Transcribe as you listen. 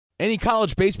Any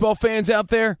college baseball fans out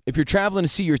there? If you're traveling to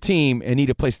see your team and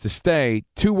need a place to stay,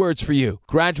 2 words for you: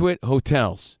 Graduate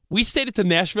Hotels. We stayed at the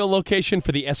Nashville location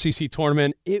for the SEC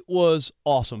tournament. It was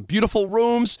awesome. Beautiful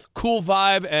rooms, cool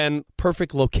vibe, and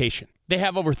perfect location. They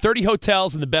have over 30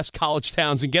 hotels in the best college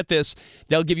towns, and get this,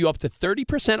 they'll give you up to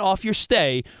 30% off your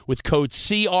stay with code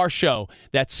CRSHOW.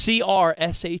 That's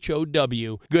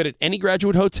CRSHOW. Good at any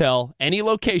Graduate Hotel, any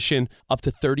location, up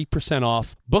to 30%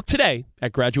 off. Book today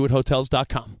at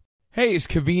graduatehotels.com. Hey, it's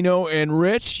Cavino and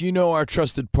Rich. You know our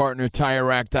trusted partner,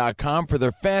 TireRack.com, for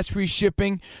their fast free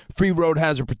shipping, free road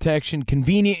hazard protection,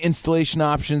 convenient installation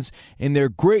options, and their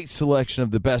great selection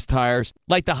of the best tires,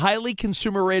 like the highly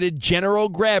consumer-rated General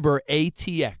Grabber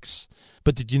ATX.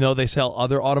 But did you know they sell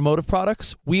other automotive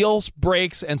products? Wheels,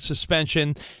 brakes, and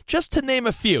suspension, just to name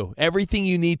a few. Everything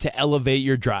you need to elevate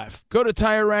your drive. Go to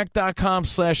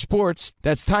TireRack.com/sports.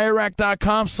 That's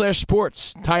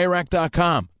TireRack.com/sports.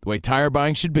 TireRack.com, the way tire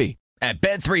buying should be. At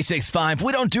Bet365,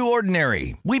 we don't do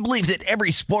ordinary. We believe that every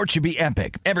sport should be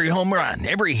epic. Every home run,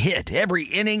 every hit, every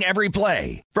inning, every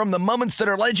play. From the moments that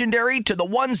are legendary to the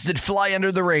ones that fly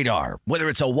under the radar. Whether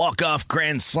it's a walk-off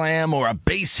grand slam or a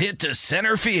base hit to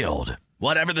center field.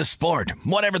 Whatever the sport,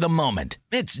 whatever the moment.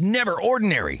 It's never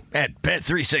ordinary at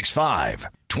Bet365.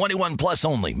 21 plus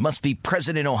only. Must be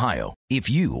present in Ohio. If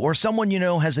you or someone you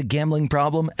know has a gambling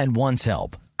problem and wants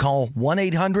help, call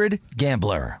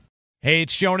 1-800-GAMBLER. Hey,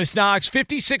 it's Jonas Knox.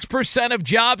 56% of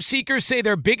job seekers say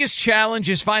their biggest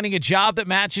challenge is finding a job that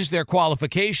matches their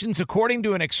qualifications, according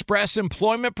to an Express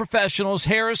Employment Professionals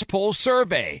Harris Poll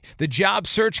survey. The job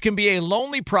search can be a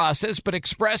lonely process, but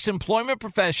Express Employment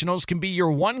Professionals can be your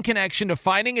one connection to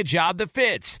finding a job that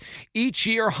fits. Each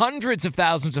year, hundreds of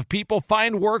thousands of people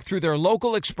find work through their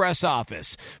local Express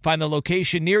office. Find the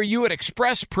location near you at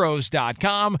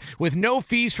expresspros.com. With no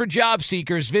fees for job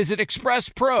seekers, visit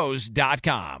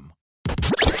expresspros.com.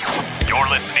 You're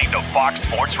listening to Fox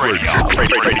Sports Radio.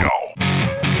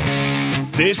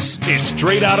 This is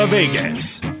Straight Outta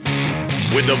Vegas.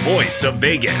 With the voice of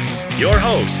Vegas, your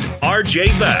host,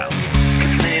 RJ Bell.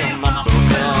 Give me a number,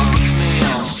 girl. Give me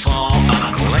your phone.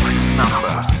 I'm collecting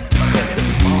numbers.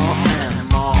 More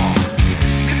and more.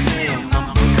 Give me a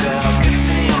number, girl. Give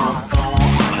me your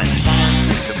phone. I'm a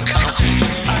scientist of counting.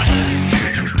 I tell you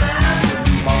future better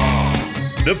more.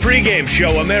 The pregame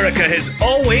show America has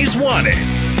always wanted.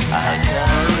 I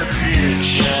tell the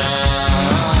future.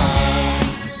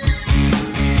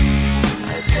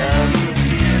 I tell the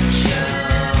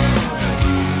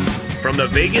future. From the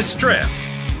Vegas Strip,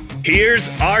 here's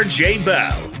RJ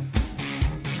Bell.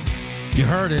 You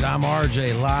heard it. I'm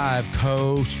RJ, live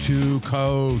coast to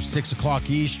coast, 6 o'clock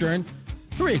Eastern,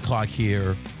 3 o'clock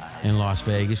here in Las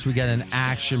Vegas. We got an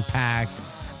action-packed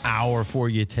hour for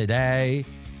you today.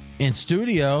 In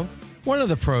studio, one of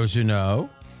the pros who know,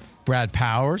 Brad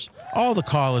Powers, all the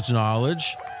college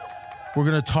knowledge. We're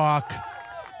going to talk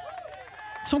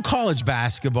some college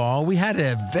basketball. We had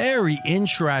a very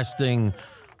interesting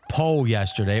poll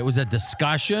yesterday. It was a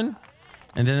discussion,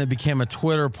 and then it became a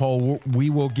Twitter poll. We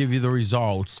will give you the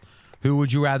results. Who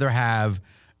would you rather have,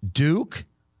 Duke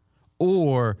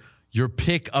or your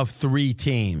pick of 3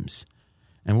 teams?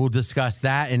 And we'll discuss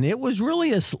that. And it was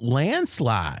really a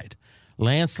landslide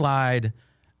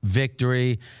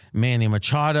victory. Manny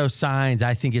Machado signs.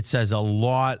 I think it says a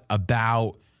lot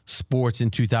about sports in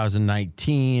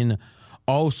 2019.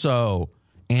 Also,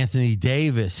 Anthony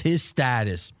Davis, his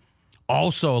status,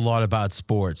 also a lot about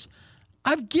sports.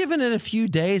 I've given it a few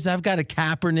days. I've got a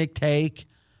Kaepernick take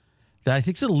that I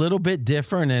think is a little bit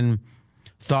different and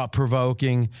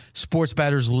thought-provoking. Sports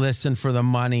bettors listen for the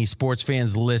money. Sports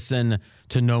fans listen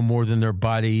to know more than their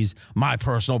buddies. My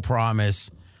personal promise,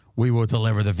 we will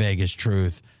deliver the Vegas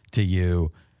truth to you.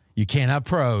 You can't have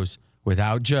pros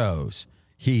without Joes.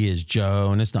 He is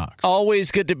Jonas Knox.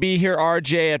 Always good to be here,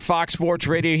 RJ, at Fox Sports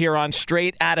Radio here on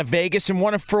Straight Outta Vegas.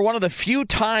 And for one of the few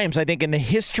times, I think, in the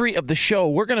history of the show,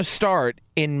 we're going to start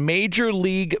in Major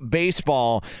League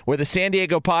Baseball, where the San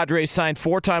Diego Padres signed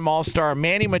 4-time All-Star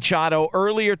Manny Machado.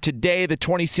 Earlier today, the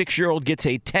 26-year-old gets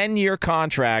a 10-year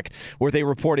contract where they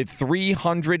reported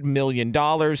 $300 million.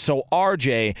 So,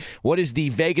 RJ, what is the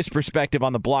Vegas perspective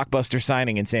on the blockbuster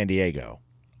signing in San Diego?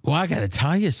 Well, I got to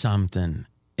tell you something.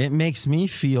 It makes me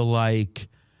feel like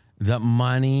that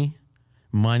money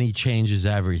changes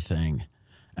everything,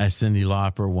 as Cyndi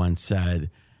Lauper once said.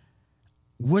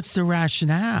 What's the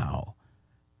rationale?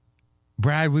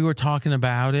 Brad, we were talking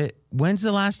about it. When's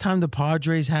the last time the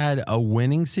Padres had a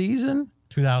winning season?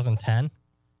 2010.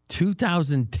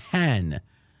 2010.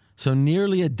 So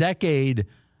nearly a decade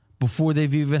before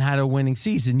they've even had a winning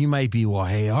season. You might be, well,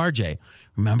 hey, RJ,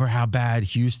 remember how bad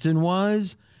Houston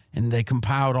was and they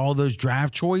compiled all those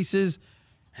draft choices,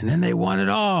 and then they won it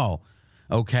all.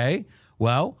 Okay,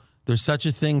 well, there's such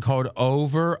a thing called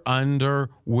over-under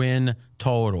win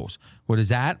totals. What is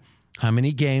that? How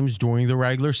many games during the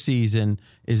regular season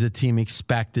is a team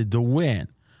expected to win?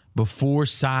 Before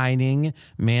signing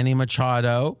Manny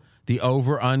Machado, the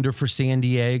over-under for San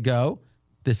Diego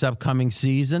this upcoming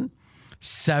season,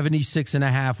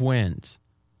 76.5 wins.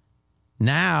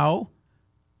 Now,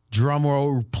 drum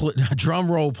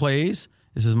roll, please.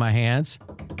 This is my hands.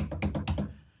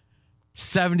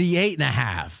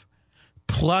 78.5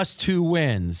 plus 2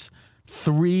 wins,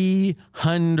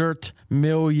 $300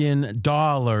 million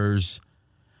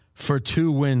for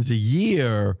 2 wins a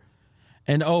year.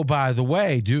 And oh, by the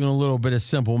way, doing a little bit of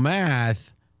simple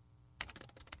math,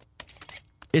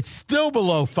 it's still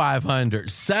below 500.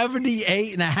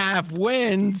 78.5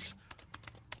 wins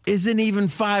isn't even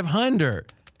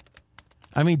 500.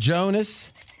 I mean,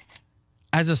 Jonas,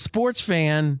 as a sports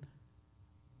fan,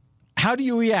 how do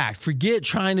you react? Forget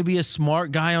trying to be a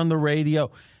smart guy on the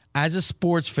radio. As a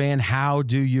sports fan, how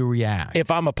do you react?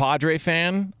 If I'm a Padre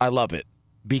fan, I love it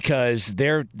because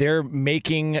they're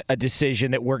making a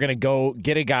decision that we're going to go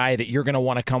get a guy that you're going to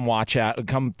want to come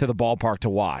to the ballpark to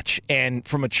watch. And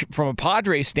from a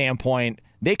Padre standpoint,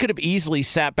 they could have easily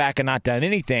sat back and not done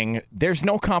anything. There's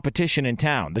no competition in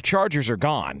town. The Chargers are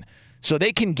gone. So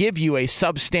they can give you a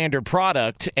substandard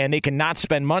product and they can not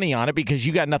spend money on it because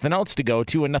you got nothing else to go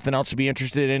to and nothing else to be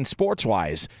interested in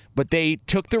sports-wise. But they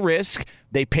took the risk,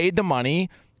 they paid the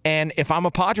money, and if I'm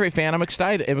a Padre fan, I'm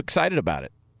excited about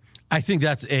it. I think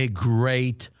that's a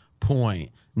great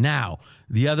point. Now,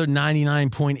 the other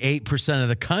 99.8% of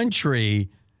the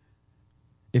country,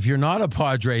 if you're not a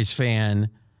Padres fan,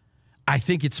 I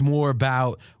think it's more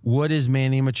about what is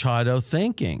Manny Machado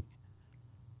thinking.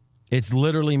 It's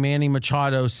literally Manny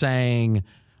Machado saying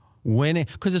winning,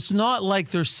 because it's not like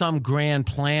there's some grand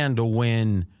plan to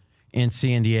win in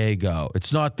San Diego.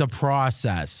 It's not the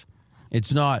process.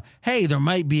 It's not, hey, there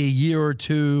might be a year or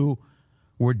two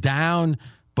we're down,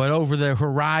 but over the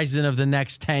horizon of the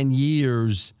next 10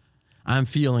 years, I'm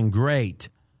feeling great.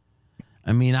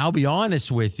 I mean, I'll be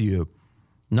honest with you,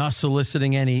 not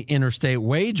soliciting any interstate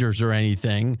wagers or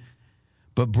anything,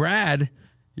 but Brad,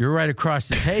 you're right across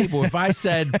the table. If I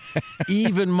said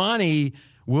even money,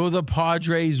 will the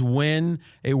Padres win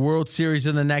a World Series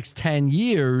in the next 10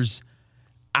 years,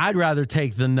 I'd rather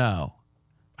take the no.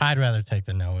 I'd rather take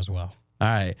the no as well. All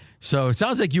right. So it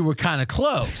sounds like you were kind of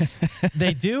close.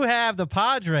 They do have the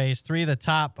Padres, 3 of the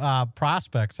top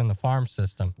prospects in the farm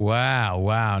system.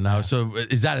 Wow. Now, so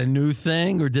is that a new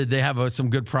thing, or did they have some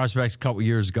good prospects a couple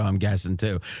years ago, I'm guessing,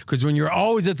 too? Because when you're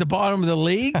always at the bottom of the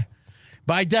league,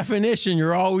 by definition,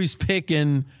 you're always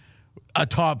picking a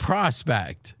top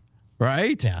prospect,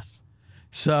 right? Yes.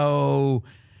 So,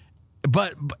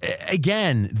 but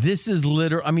again, this is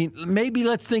literal. I mean, maybe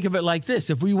let's think of it like this.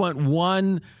 If we looked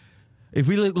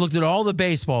at all the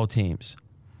baseball teams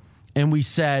and we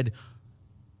said,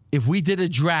 if we did a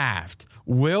draft,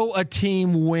 will a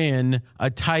team win a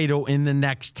title in the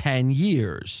next 10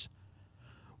 years?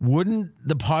 Wouldn't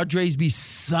the Padres be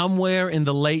somewhere in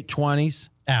the late 20s?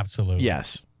 Absolutely.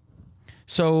 Yes.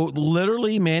 So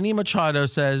literally, Manny Machado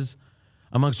says,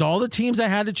 amongst all the teams I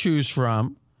had to choose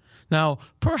from, now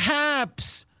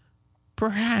perhaps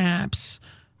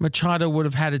Machado would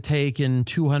have had to take in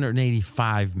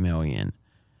 $285 million,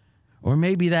 or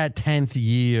maybe that 10th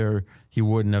year he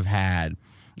wouldn't have had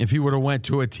if he would have went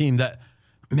to a team that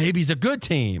maybe is a good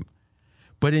team.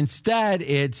 But instead,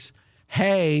 it's,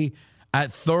 hey,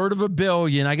 at $350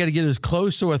 million, I got to get as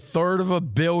close to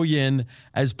 $350 million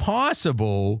as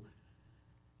possible.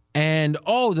 And,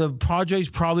 the Padres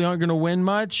probably aren't going to win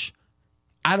much.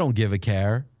 I don't give a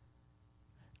care.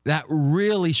 That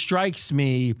really strikes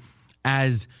me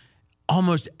as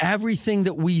almost everything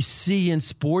that we see in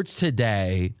sports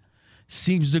today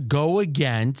seems to go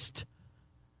against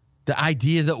the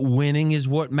idea that winning is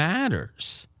what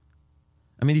matters.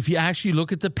 I mean, if you actually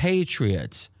look at the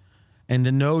Patriots and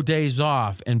the no days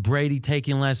off and Brady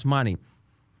taking less money,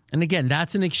 and again,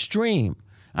 that's an extreme.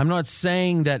 I'm not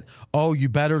saying that, you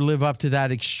better live up to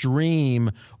that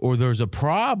extreme or there's a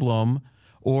problem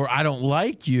or I don't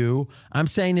like you. I'm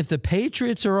saying if the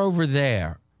Patriots are over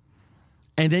there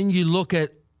and then you look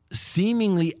at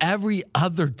seemingly every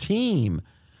other team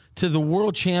to the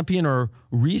world champion or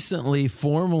recently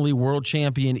formerly world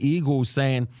champion Eagles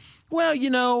saying,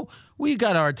 well, we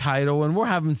got our title and we're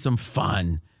having some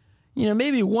fun.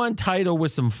 Maybe one title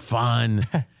with some fun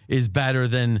is better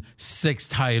than 6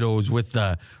 titles with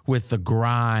the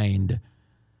grind.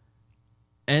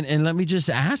 And let me just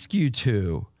ask you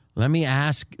two. Let me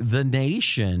ask the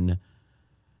nation,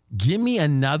 Give me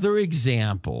another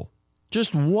example,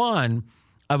 just one,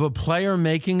 of a player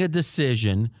making a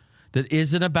decision that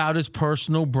isn't about his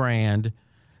personal brand,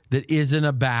 that isn't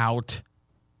about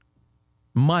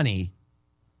money,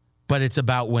 but it's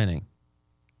about winning.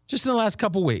 Just in the last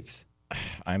couple weeks.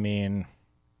 I mean,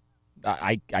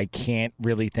 I can't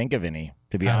really think of any,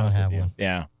 to be I don't honest with have you. one.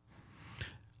 Yeah.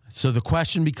 So the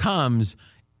question becomes,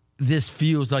 this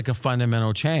feels like a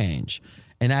fundamental change.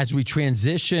 And as we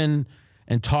transition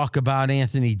and talk about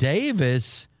Anthony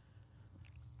Davis,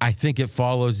 I think it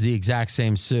follows the exact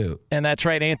same suit. And that's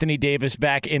right, Anthony Davis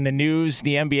back in the news.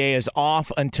 The NBA is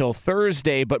off until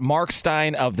Thursday, but Mark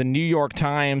Stein of the New York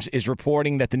Times is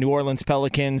reporting that the New Orleans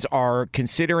Pelicans are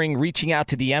considering reaching out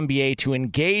to the NBA to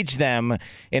engage them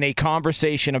in a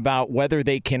conversation about whether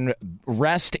they can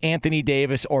rest Anthony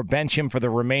Davis or bench him for the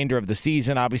remainder of the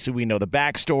season. Obviously, we know the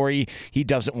backstory. He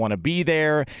doesn't want to be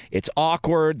there. It's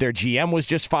awkward. Their GM was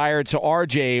just fired. So,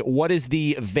 RJ, what is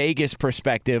the Vegas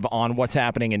perspective on what's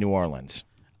happening in New Orleans?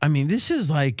 I mean, this is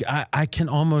like, I can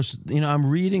almost, I'm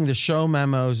reading the show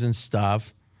memos and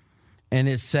stuff, and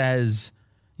it says,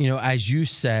 as you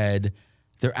said,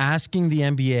 they're asking the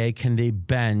NBA, can they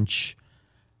bench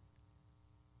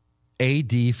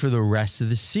AD for the rest of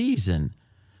the season?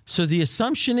 So the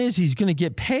assumption is he's going to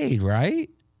get paid, right?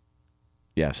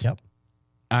 Yes. Yep.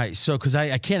 All right, so because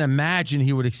I can't imagine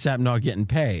he would accept not getting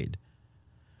paid.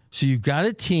 So you've got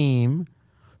a team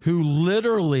who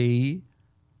literally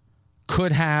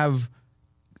could have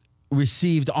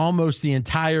received almost the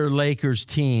entire Lakers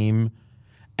team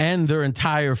and their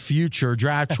entire future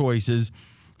draft choices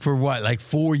for like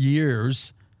 4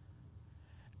 years.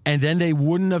 And then they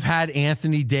wouldn't have had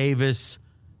Anthony Davis,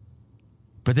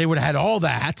 but they would have had all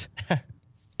that.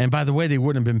 And by the way, they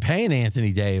wouldn't have been paying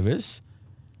Anthony Davis.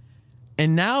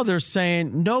 And now they're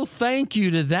saying, no, thank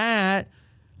you to that,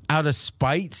 out of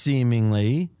spite,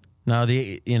 seemingly. Now,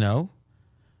 the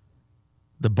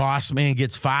boss man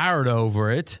gets fired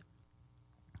over it.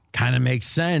 Kind of makes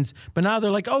sense. But now they're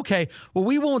like, okay, well,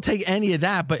 we won't take any of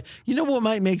that. But you know what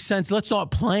might make sense? Let's not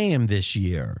play him this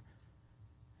year.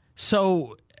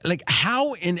 So, like,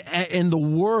 how in the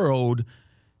world,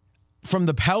 from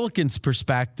the Pelicans'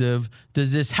 perspective,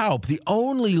 does this help? The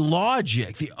only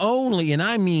logic, and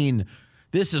I mean,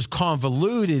 this is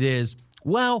convoluted, is,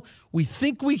 well, we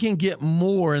think we can get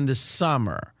more in the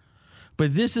summer.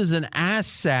 But this is an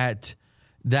asset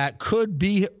that could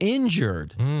be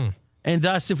injured. And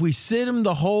thus, if we sit him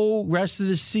the whole rest of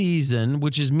the season,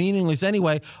 which is meaningless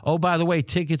anyway, oh, by the way,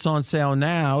 tickets on sale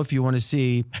now if you want to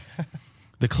see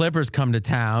the Clippers come to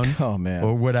town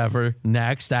or whatever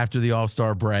next after the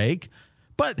All-Star break.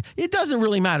 But it doesn't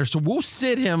really matter. So we'll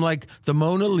sit him like the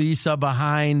Mona Lisa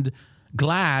behind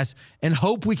glass and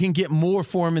hope we can get more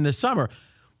for him in the summer.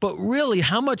 But really,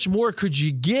 how much more could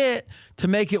you get to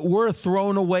make it worth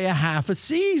throwing away a half a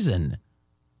season?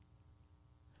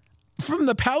 From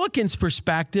the Pelicans'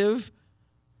 perspective,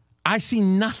 I see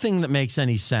nothing that makes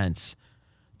any sense.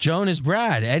 Jonas,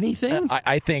 Brad, anything?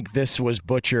 I think this was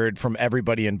butchered from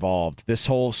everybody involved. This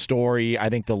whole story, I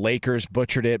think the Lakers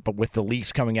butchered it, but with the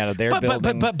leaks coming out of their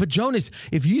building. But Jonas,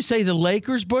 if you say the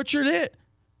Lakers butchered it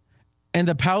and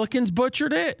the Pelicans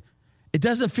butchered it, it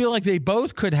doesn't feel like they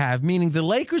both could have, meaning the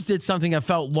Lakers did something that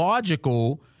felt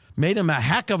logical, made them a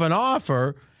heck of an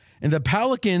offer, and the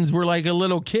Pelicans were like a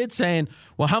little kid saying,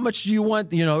 well, how much do you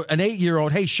want, an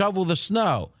 8-year-old, hey, shovel the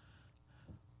snow.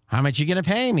 How much you going to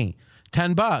pay me?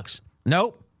 $10.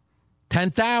 Nope.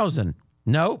 10,000.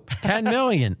 Nope. 10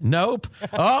 million. Nope.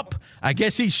 I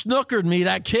guess he snookered me,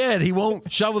 that kid. He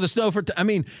won't shovel the snow for,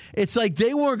 it's like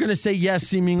they weren't going to say yes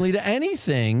seemingly to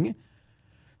anything.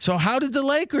 So how did the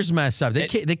Lakers mess up? They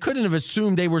couldn't have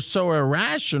assumed they were so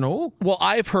irrational. Well,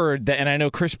 I've heard that, and I know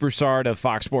Chris Broussard of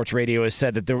Fox Sports Radio has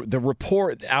said that the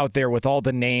report out there with all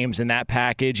the names in that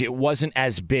package, it wasn't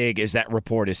as big as that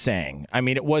report is saying. I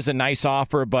mean, it was a nice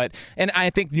offer, and I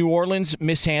think New Orleans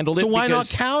mishandled it. So why not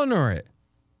counter it?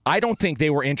 I don't think they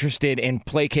were interested in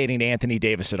placating to Anthony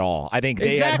Davis at all. I think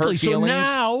they had hurt feelings. So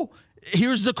now,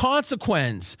 here's the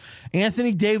consequence.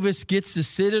 Anthony Davis gets to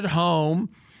sit at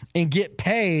home and get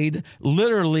paid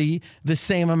literally the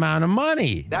same amount of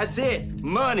money. That's it.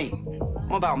 Money.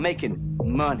 I'm about making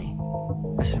money.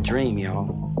 That's the dream,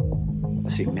 y'all.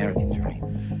 That's the American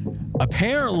dream.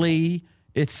 Apparently,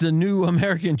 it's the new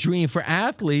American dream for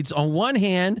athletes. On one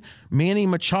hand, Manny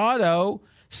Machado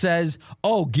says,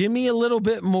 oh, give me a little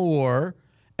bit more,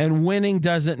 and winning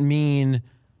doesn't mean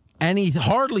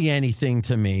hardly anything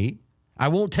to me. I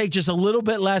won't take just a little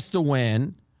bit less to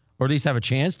win, or at least have a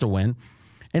chance to win.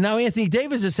 And now Anthony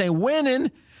Davis is saying, winning,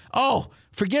 oh,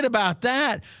 forget about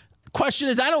that. Question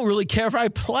is, I don't really care if I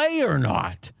play or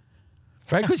not.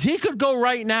 right? Because he could go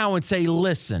right now and say,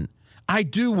 listen, I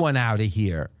do want out of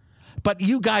here, but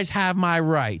you guys have my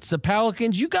rights. The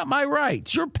Pelicans, you got my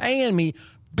rights. You're paying me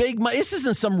big money. This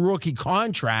isn't some rookie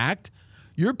contract.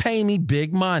 You're paying me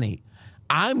big money.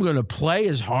 I'm going to play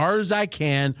as hard as I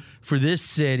can for this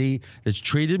city that's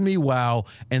treated me well,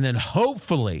 and then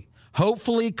hopefully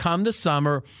come the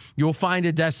summer, you'll find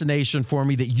a destination for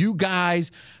me that you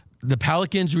guys, the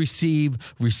Pelicans, receive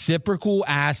reciprocal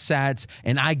assets,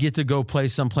 and I get to go play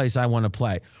someplace I want to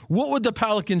play. What would the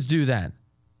Pelicans do then?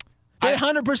 They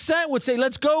 100% would say,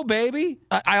 "Let's go, baby."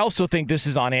 I also think this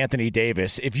is on Anthony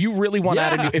Davis. If you really want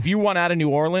out of New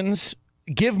Orleans,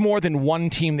 give more than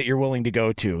one team that you're willing to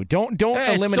go to. Don't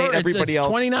eliminate everybody else.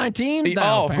 29 teams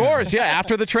now. Oh, of course, yeah.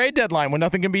 After the trade deadline, when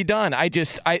nothing can be done, I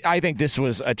think this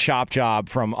was a chop job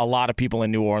from a lot of people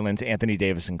in New Orleans, Anthony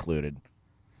Davis included.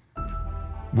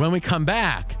 When we come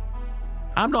back,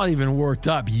 I'm not even worked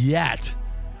up yet.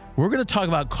 We're going to talk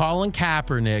about Colin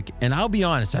Kaepernick, and I'll be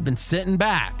honest, I've been sitting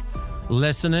back,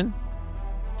 listening,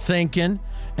 thinking,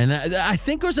 and I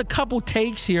think there's a couple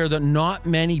takes here that not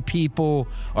many people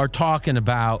are talking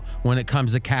about when it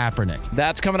comes to Kaepernick.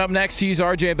 That's coming up next. He's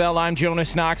RJ Bell. I'm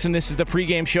Jonas Knox, and this is the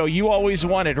pregame show you always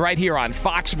wanted right here on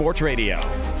Fox Sports Radio.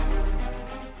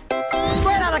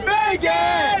 Straight out of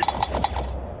Vegas!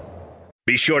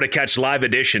 Be sure to catch live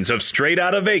editions of Straight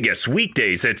Outta Vegas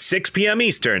weekdays at 6 p.m.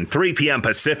 Eastern, 3 p.m.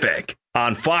 Pacific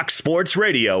on Fox Sports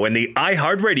Radio and the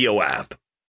iHeartRadio app.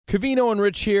 Covino and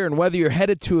Rich here, and whether you're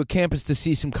headed to a campus to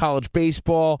see some college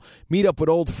baseball, meet up with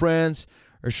old friends,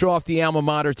 or show off the alma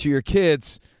mater to your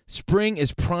kids, spring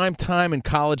is prime time in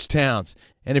college towns.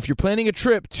 And if you're planning a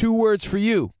trip, 2 words for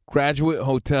you: Graduate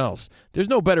Hotels. There's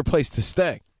no better place to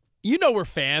stay. You know we're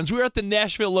fans. We were at the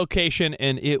Nashville location,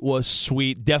 and it was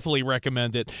sweet. Definitely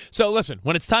recommend it. So listen,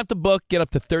 when it's time to book, get up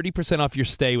to 30% off your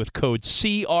stay with code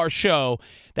CRSHOW.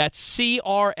 That's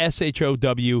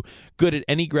CRSHOW. Good at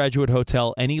any Graduate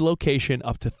Hotel, any location,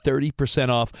 up to 30%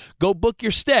 off. Go book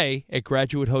your stay at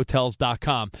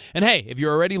graduatehotels.com. And hey, if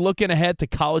you're already looking ahead to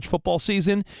college football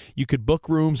season, you could book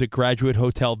rooms at Graduate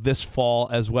Hotel this fall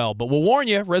as well. But we'll warn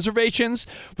you, reservations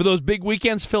for those big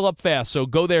weekends fill up fast, so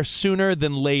go there sooner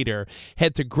than later.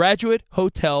 Head to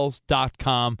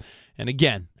graduatehotels.com. And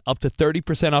again, up to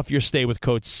 30% off your stay with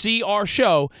code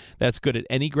CRSHOW. That's good at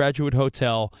any Graduate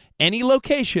Hotel, any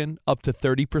location, up to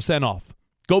 30% off.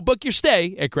 Go book your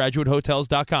stay at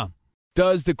graduatehotels.com.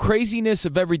 Does the craziness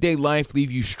of everyday life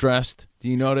leave you stressed? Do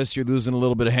you notice you're losing a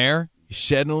little bit of hair? You're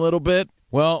shedding a little bit?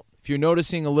 Well, if you're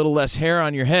noticing a little less hair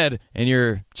on your head and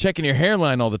you're checking your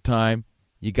hairline all the time,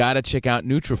 you got to check out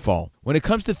Nutrafol. When it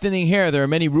comes to thinning hair, there are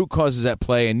many root causes at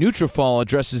play, and Nutrafol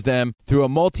addresses them through a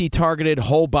multi-targeted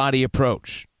whole-body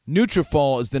approach.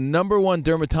 Nutrafol is the #1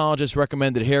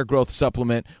 dermatologist-recommended hair growth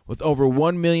supplement, with over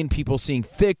 1 million people seeing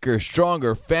thicker,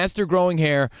 stronger, faster-growing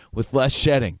hair with less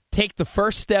shedding. Take the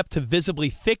first step to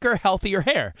visibly thicker, healthier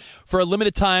hair. For a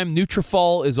limited time,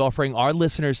 Nutrafol is offering our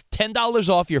listeners $10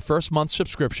 off your first month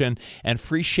subscription and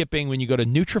free shipping when you go to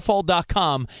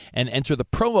Nutrafol.com and enter the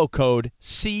promo code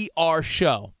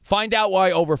CRSHOW. Find out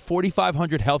why over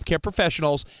 4,500 healthcare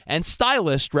professionals and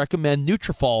stylists recommend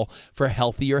Nutrafol for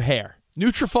healthier hair.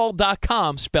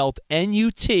 Nutrafol.com, spelled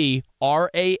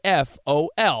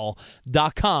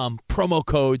Nutrafol.com, promo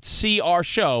code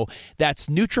CRSHOW. That's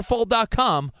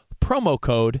Nutrafol.com, promo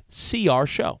code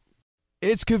CRSHOW.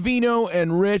 It's Covino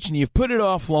and Rich, and you've put it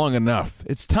off long enough.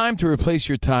 It's time to replace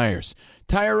your tires.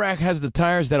 Tire Rack has the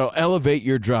tires that'll elevate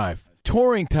your drive.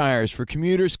 Touring tires for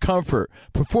commuters' comfort,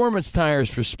 performance tires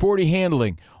for sporty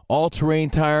handling, all-terrain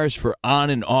tires for on-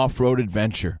 and off-road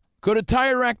adventure. Go to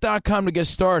TireRack.com to get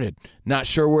started. Not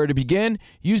sure where to begin?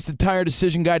 Use the Tire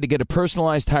Decision Guide to get a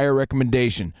personalized tire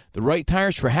recommendation. The right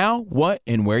tires for how, what,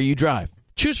 and where you drive.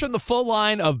 Choose from the full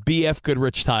line of BF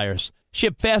Goodrich tires.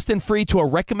 Ship fast and free to a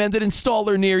recommended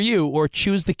installer near you, or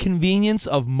choose the convenience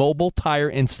of mobile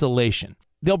tire installation.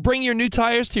 They'll bring your new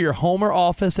tires to your home or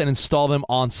office and install them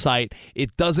on site.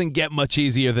 It doesn't get much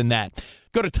easier than that.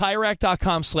 Go to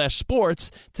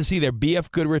TireRack.com/sports to see their BF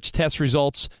Goodrich test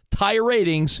results, tire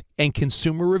ratings, and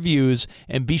consumer reviews,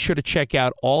 and be sure to check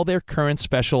out all their current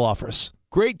special offers.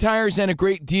 Great tires and a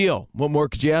great deal. What more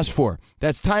could you ask for?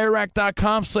 That's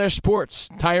TireRack.com/sports.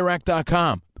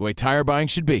 TireRack.com, the way tire buying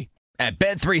should be. At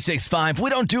Bet365, we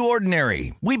don't do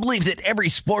ordinary. We believe that every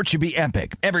sport should be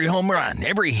epic. Every home run,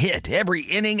 every hit, every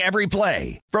inning, every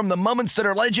play. From the moments that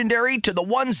are legendary to the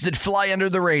ones that fly under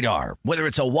the radar. Whether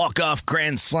it's a walk-off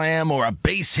grand slam or a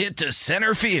base hit to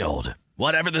center field.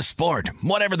 Whatever the sport,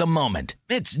 whatever the moment.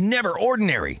 It's never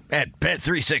ordinary at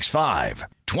Bet365.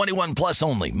 21 plus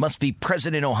only. Must be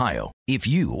present in Ohio. If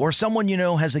you or someone you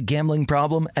know has a gambling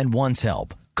problem and wants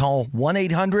help, Call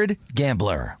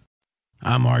 1-800-GAMBLER.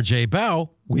 I'm RJ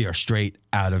Bell. We are straight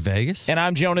out of Vegas. And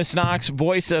I'm Jonas Knox,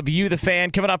 voice of You, the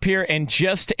Fan. Coming up here in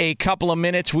just a couple of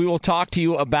minutes, we will talk to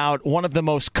you about one of the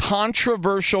most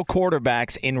controversial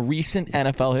quarterbacks in recent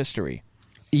NFL history.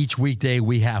 Each weekday,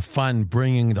 we have fun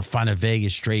bringing the fun of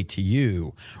Vegas straight to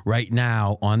you. Right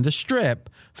now on the Strip,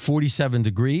 47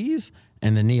 degrees,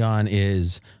 and the neon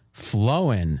is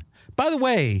flowing. By the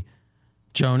way,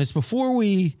 Jonas, before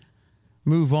we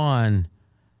move on,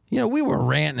 you know, we were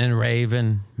ranting and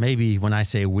raving. Maybe when I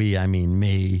say we, I mean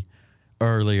me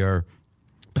earlier.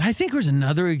 But I think there's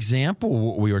another example of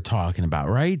what we were talking about,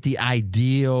 right? The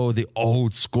ideal, the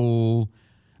old school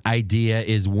idea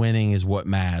is winning is what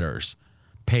matters.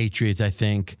 Patriots, I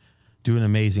think, do an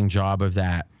amazing job of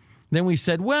that. Then we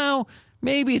said, well,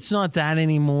 maybe it's not that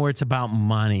anymore. It's about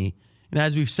money. And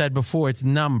as we've said before, it's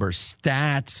numbers.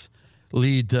 Stats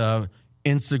lead to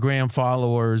Instagram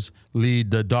followers,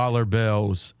 lead to dollar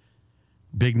bills.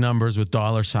 Big numbers with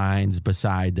dollar signs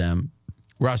beside them.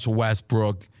 Russell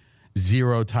Westbrook,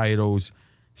 0 titles,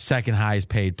 second highest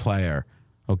paid player.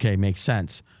 Okay, makes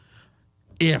sense.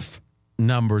 If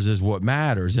numbers is what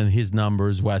matters, and his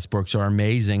numbers, Westbrook's, are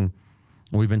amazing.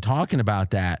 We've been talking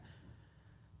about that.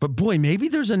 But boy, maybe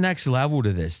there's a next level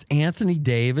to this. Anthony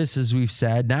Davis, as we've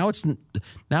said, now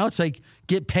it's like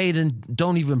get paid and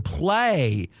don't even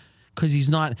play, because he's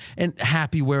not and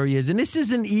happy where he is. And this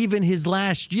isn't even his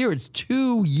last year. It's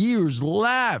 2 years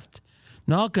left.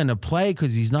 Not going to play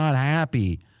because he's not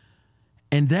happy.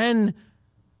 And then,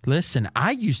 listen,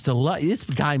 I used to love this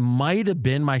guy. Might have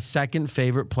been my second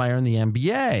favorite player in the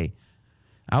NBA.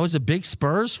 I was a big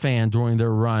Spurs fan during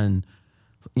their run,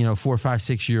 4, 5,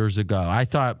 6 years ago. I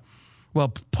thought, well,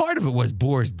 part of it was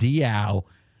Boris Diaw.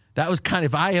 That was kind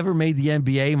of, if I ever made the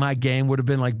NBA, my game would have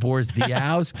been like Boris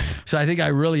Diaw's. So I think I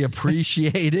really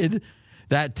appreciated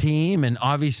that team. And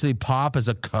obviously Pop as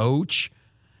a coach.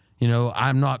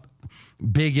 I'm not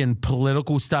big in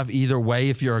political stuff either way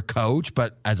if you're a coach,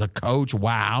 but as a coach,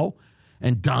 wow.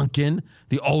 And Duncan,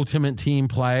 the ultimate team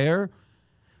player.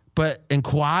 And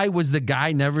Kawhi was the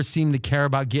guy, never seemed to care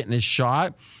about getting his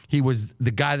shot. He was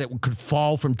the guy that could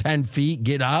fall from 10 feet,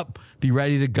 get up, be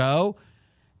ready to go.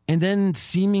 And then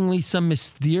seemingly some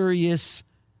mysterious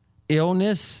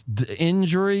illness,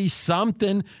 injury,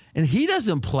 something, and he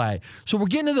doesn't play. So we're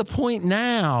getting to the point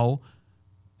now,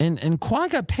 and Kawhi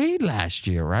got paid last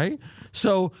year, right?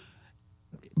 So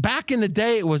back in the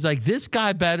day, it was like, this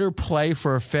guy better play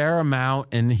for a fair amount,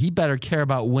 and he better care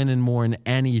about winning more than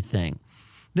anything.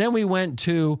 Then we went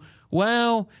to,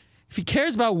 well, if he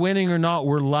cares about winning or not,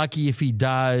 we're lucky if he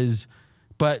does,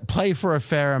 but play for a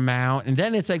fair amount. And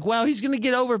then it's like, well, he's going to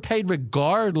get overpaid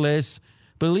regardless,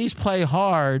 but at least play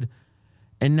hard.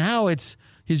 And now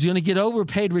he's going to get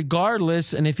overpaid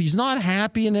regardless, and if he's not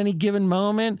happy in any given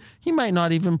moment, he might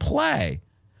not even play.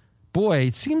 Boy,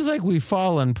 it seems like we've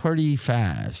fallen pretty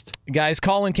fast. Guys,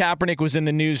 Colin Kaepernick was in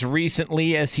the news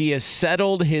recently as he has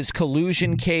settled his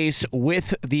collusion case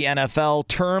with the NFL.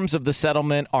 Terms of the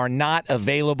settlement are not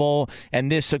available,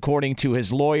 and this, according to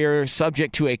his lawyer,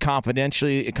 subject to a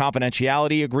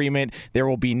confidentiality agreement. There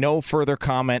will be no further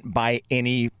comment by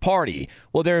any party.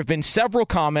 Well, there have been several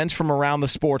comments from around the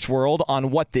sports world on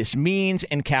what this means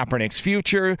in Kaepernick's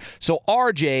future. So,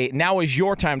 RJ, now is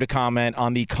your time to comment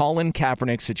on the Colin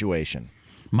Kaepernick situation.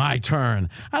 My turn.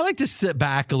 I like to sit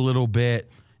back a little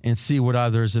bit and see what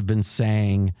others have been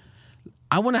saying.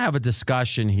 I want to have a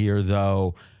discussion here,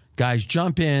 though. Guys,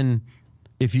 jump in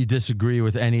if you disagree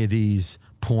with any of these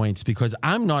points, because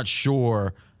I'm not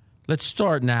sure. Let's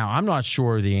start now. I'm not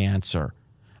sure of the answer.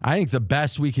 I think the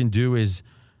best we can do is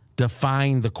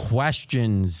define the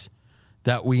questions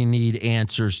that we need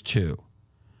answers to.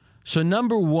 So,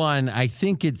 number one, I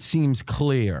think it seems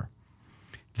clear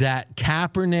that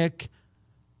Kaepernick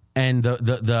and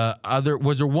the other,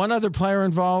 was there one other player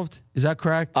involved? Is that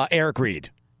correct? Eric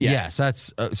Reed. Yeah. Yes,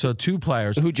 that's so 2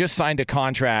 players who just signed a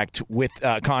contract with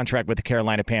the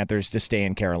Carolina Panthers to stay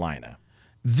in Carolina.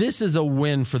 This is a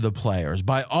win for the players.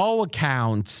 By all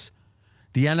accounts,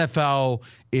 the NFL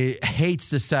hates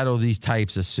to settle these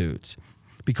types of suits,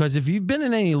 because if you've been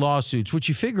in any lawsuits, what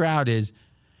you figure out is,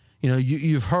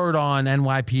 you've heard on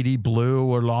NYPD Blue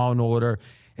or Law and Order,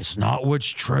 it's not what's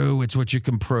true, it's what you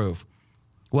can prove.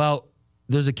 Well,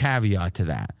 there's a caveat to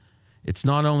that. It's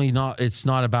not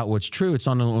about what's true, it's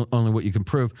not only what you can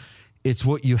prove, it's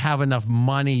what you have enough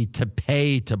money to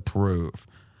pay to prove,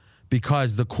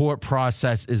 because the court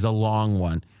process is a long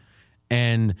one.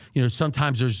 And,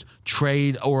 sometimes there's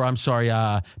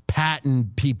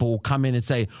patent people come in and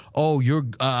say, oh, you're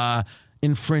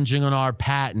infringing on our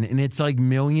patent, and it's like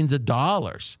millions of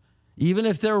dollars. Even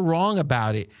if they're wrong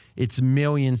about it, it's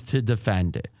millions to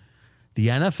defend it. The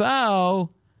NFL,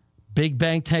 big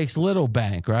bank takes little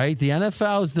bank, right? The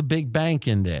NFL is the big bank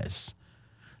in this.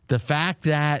 The fact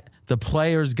that the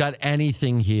players got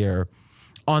anything here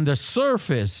on the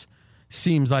surface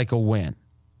seems like a win.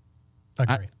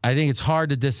 Agree. I think it's hard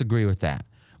to disagree with that.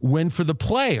 Win for the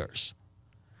players.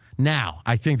 Now,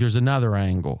 I think there's another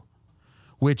angle,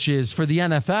 which is for the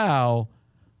NFL,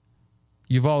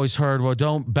 you've always heard, well,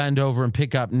 don't bend over and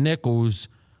pick up nickels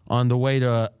on the way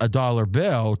to a dollar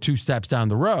bill 2 steps down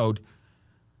the road.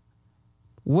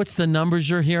 What's the numbers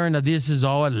you're hearing? Now, this is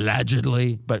all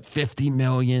allegedly, but 50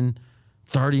 million,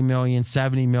 30 million,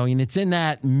 70 million. It's in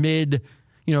that mid,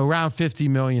 around 50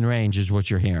 million range is what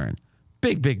you're hearing.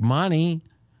 Big money.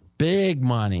 Big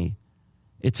money.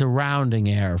 It's a rounding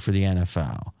error for the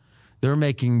NFL. They're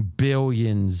making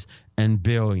billions and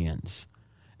billions.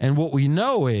 And what we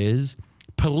know is,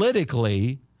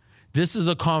 politically, this is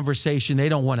a conversation they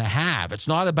don't want to have. It's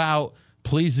not about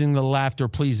pleasing the left or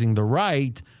pleasing the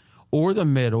right or the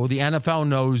middle. The NFL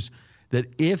knows that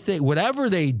if whatever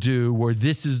they do, where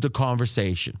this is the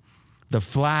conversation, the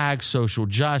flag, social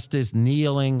justice,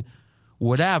 kneeling,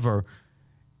 whatever,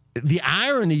 the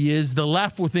irony is the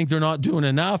left will think they're not doing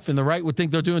enough and the right would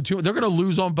think they're doing too much. They're going to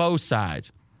lose on both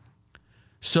sides.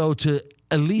 So to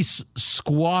at least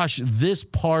squash this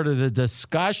part of the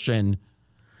discussion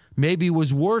maybe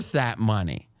was worth that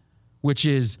money, which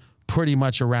is pretty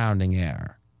much a rounding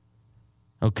error.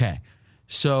 Okay.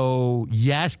 So,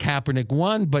 yes, Kaepernick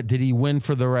won, but did he win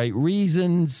for the right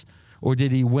reasons, or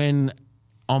did he win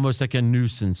almost like a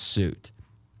nuisance suit?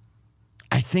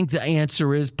 I think the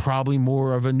answer is probably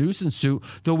more of a nuisance suit,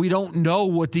 though we don't know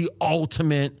what the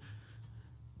ultimate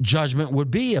judgment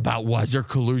would be about was there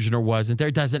collusion or wasn't there.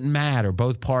 It doesn't matter.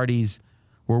 Both parties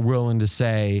were willing to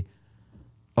say,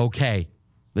 okay,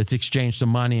 let's exchange some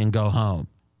money and go home.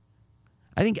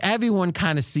 I think everyone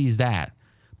kind of sees that.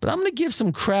 But I'm going to give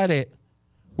some credit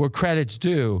where credit's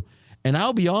due. And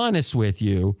I'll be honest with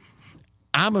you,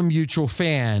 I'm a mutual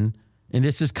fan, and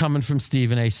this is coming from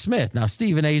Stephen A. Smith. Now,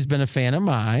 Stephen A. has been a fan of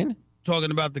mine.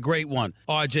 Talking about the great one,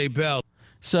 R.J. Bell.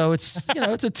 So it's,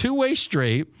 it's a two-way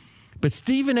street. But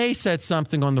Stephen A. said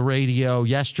something on the radio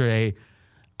yesterday,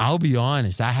 I'll be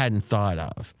honest, I hadn't thought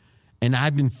of. And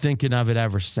I've been thinking of it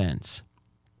ever since,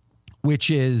 which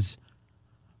is,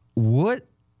 what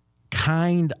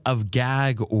kind of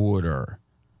gag order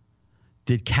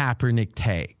did Kaepernick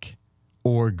take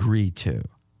or agree to?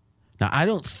 Now, I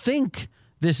don't think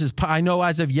this is, I know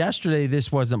as of yesterday,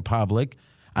 this wasn't public.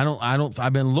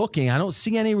 I've been looking. I don't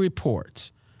see any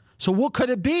reports. So what could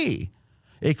it be?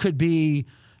 It could be,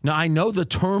 now I know the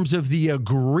terms of the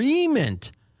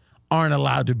agreement aren't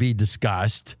allowed to be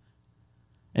discussed.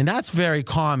 And that's very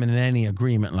common in any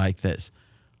agreement like this.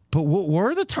 But what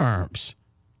were the terms?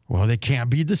 Well, they can't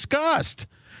be discussed.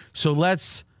 So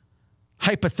let's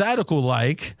hypothetical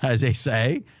like, as they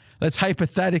say, let's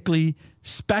hypothetically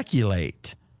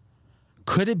speculate.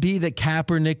 Could it be that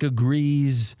Kaepernick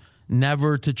agrees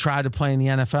never to try to play in the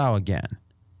NFL again?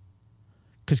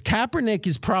 Because Kaepernick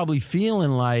is probably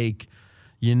feeling like,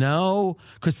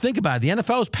 because think about it, the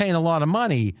NFL is paying a lot of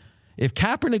money. If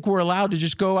Kaepernick were allowed to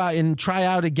just go out and try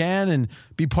out again and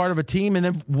be part of a team and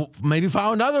then maybe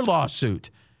file another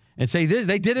lawsuit and say,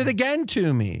 they did it again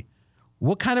to me.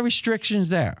 What kind of restrictions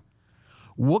there?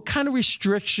 What kind of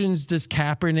restrictions does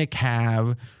Kaepernick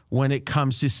have when it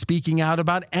comes to speaking out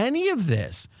about any of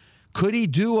this? Could he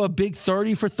do a big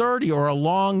 30 for 30 or a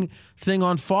long thing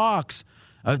on Fox,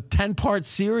 a 10-part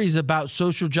series about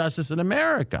social justice in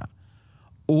America?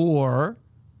 Or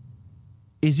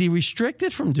is he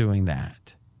restricted from doing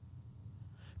that?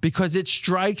 Because it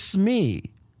strikes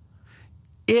me,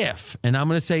 if, and I'm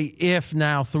going to say if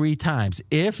now 3 times,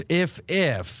 if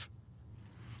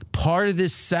part of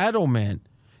this settlement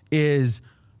is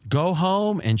go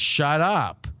home and shut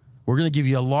up, we're going to give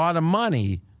you a lot of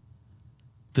money,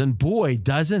 then boy,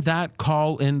 doesn't that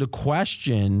call into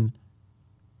question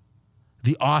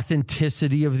the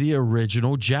authenticity of the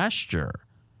original gesture?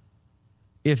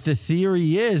 If the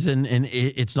theory is, and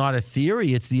it's not a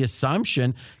theory, it's the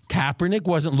assumption, Kaepernick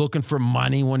wasn't looking for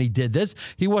money when he did this.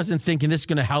 He wasn't thinking this is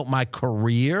going to help my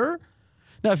career.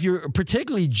 Now, if you're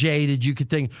particularly jaded, you could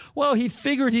think, well, he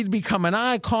figured he'd become an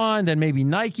icon, then maybe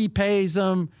Nike pays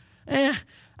him.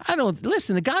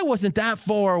 Listen, the guy wasn't that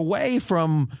far away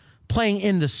from playing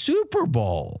in the Super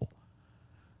Bowl.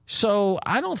 So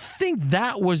I don't think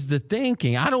that was the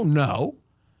thinking. I don't know.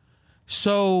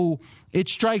 So it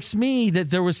strikes me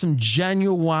that there was some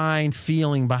genuine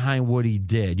feeling behind what he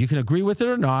did. You can agree with it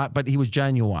or not, but he was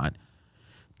genuine.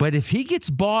 But if he gets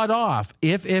bought off,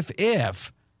 if,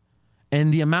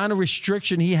 and the amount of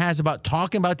restriction he has about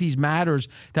talking about these matters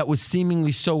that was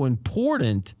seemingly so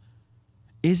important,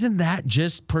 isn't that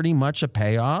just pretty much a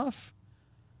payoff?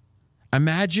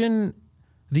 Imagine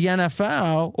the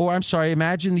NFL,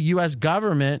 imagine the U.S.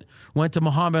 government went to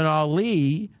Muhammad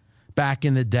Ali back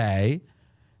in the day,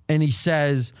 and he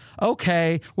says,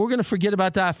 okay, we're going to forget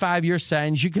about that 5-year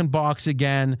sentence. You can box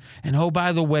again. And oh,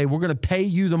 by the way, we're going to pay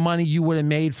you the money you would have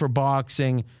made for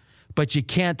boxing, but you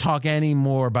can't talk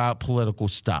anymore about political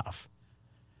stuff.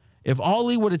 If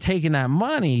Ali would have taken that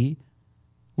money,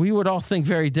 we would all think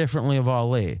very differently of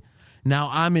Ali. Now,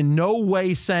 I'm in no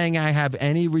way saying I have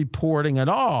any reporting at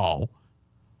all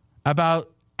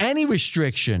about any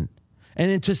restriction and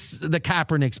into the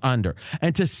Kaepernick's under.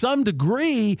 And to some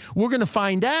degree, we're going to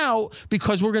find out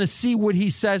because we're going to see what he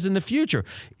says in the future.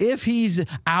 If he's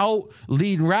out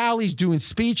leading rallies, doing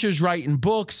speeches, writing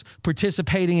books,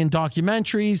 participating in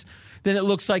documentaries, then it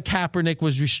looks like Kaepernick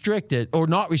was restricted or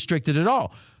not restricted at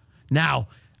all. Now,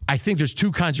 I think there's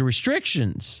two kinds of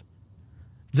restrictions.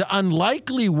 The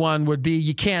unlikely one would be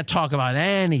you can't talk about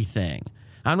anything.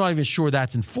 I'm not even sure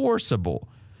that's enforceable.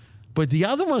 But the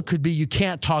other one could be you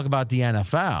can't talk about the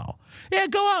NFL. Yeah,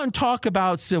 go out and talk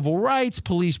about civil rights,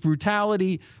 police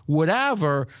brutality,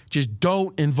 whatever. Just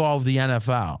don't involve the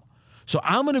NFL. So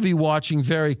I'm going to be watching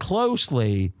very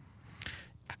closely.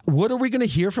 What are we going to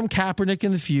hear from Kaepernick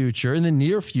in the future, in the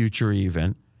near future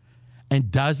even?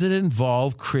 And does it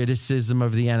involve criticism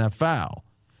of the NFL?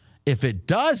 If it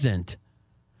doesn't,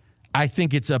 I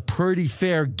think it's a pretty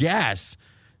fair guess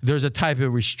there's a type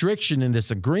of restriction in this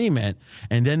agreement,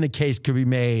 and then the case could be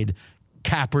made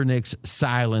Kaepernick's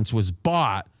silence was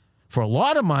bought for a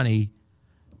lot of money,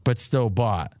 but still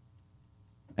bought.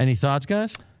 Any thoughts,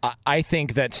 guys? I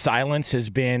think that silence has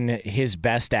been his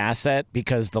best asset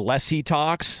because the less he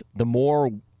talks, the more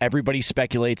everybody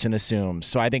speculates and assumes.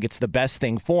 So I think it's the best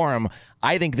thing for him.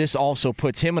 I think this also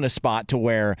puts him in a spot to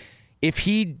where if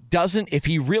he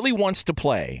really wants to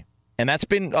play, and that's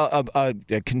been a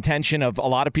contention of a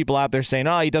lot of people out there saying,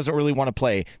 oh, he doesn't really want to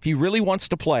play. If he really wants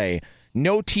to play,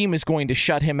 no team is going to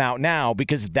shut him out now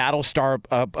because that'll start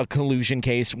a collusion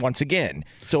case once again.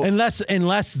 So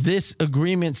unless this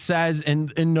agreement says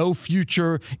in no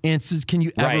future instance can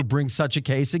you ever bring such a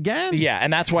case again. Yeah,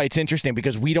 and that's why it's interesting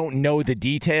because we don't know the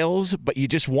details, but you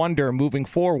just wonder moving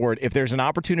forward if there's an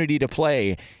opportunity to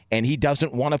play and he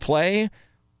doesn't want to play,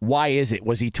 why is it?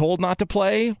 Was he told not to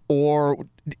play, or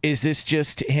is this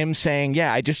just him saying,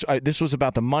 yeah, this was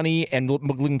about the money and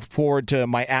looking forward to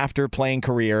my after playing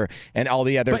career and all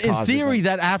the other causes? But in theory,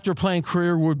 that after playing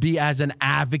career would be as an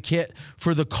advocate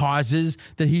for the causes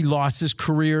that he lost his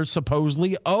career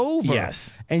supposedly over.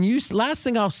 Yes. And last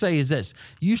thing I'll say is this.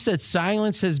 You said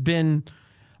silence has been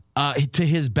to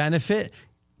his benefit.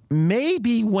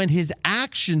 Maybe when his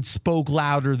actions spoke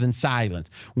louder than silence,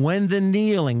 when the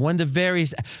kneeling, when the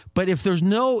various, but if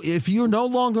you're no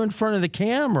longer in front of the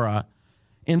camera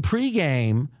in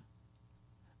pregame,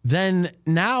 then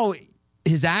now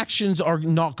his actions are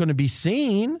not going to be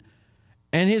seen,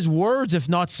 and his words, if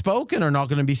not spoken, are not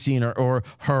going to be seen or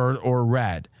heard or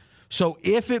read. So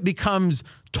if it becomes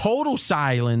total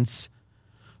silence,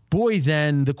 boy,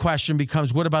 then the question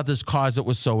becomes, what about this cause that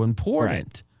was so important?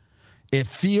 Right. It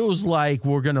feels like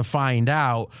we're going to find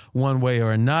out one way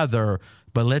or another,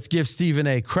 but let's give Stephen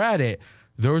A. credit.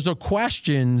 Those are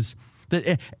questions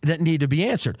that need to be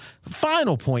answered.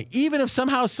 Final point, even if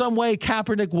somehow, some way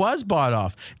Kaepernick was bought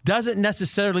off, doesn't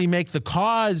necessarily make the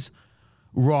cause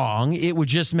wrong. It would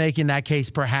just make, in that case,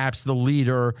 perhaps the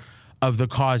leader of the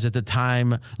cause at the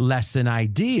time less than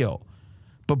ideal.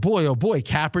 But boy, oh boy,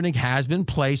 Kaepernick has been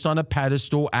placed on a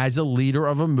pedestal as a leader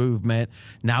of a movement.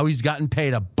 Now he's gotten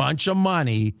paid a bunch of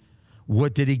money.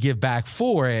 What did he give back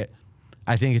for it?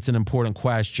 I think it's an important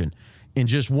question. In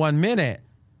just 1 minute,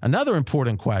 another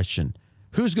important question.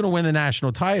 Who's going to win the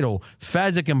national title?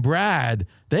 Fezzik and Brad,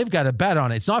 they've got a bet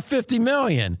on it. It's not $50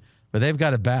 million, but they've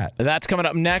got a bet. That's coming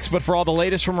up next, but for all the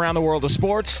latest from around the world of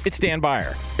sports, it's Dan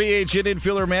Byer. Free agent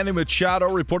infielder Manny Machado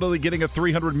reportedly getting a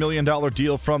 $300 million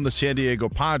deal from the San Diego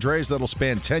Padres that'll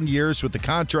span 10 years with the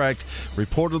contract,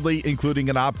 reportedly including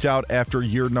an opt-out after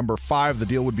year number 5. The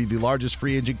deal would be the largest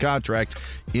free agent contract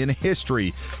in history.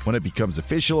 When it becomes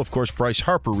official, of course, Bryce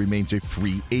Harper remains a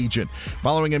free agent.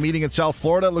 Following a meeting in South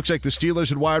Florida, it looks like the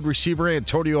Steelers and wide receiver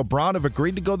Antonio Brown have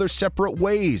agreed to go their separate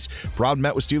ways. Brown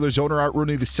met with Steelers owner Art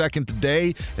Rooney II taken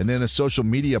today, and in a social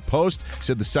media post,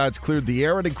 said the sides cleared the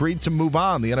air and agreed to move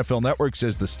on. The NFL Network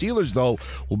says the Steelers, though,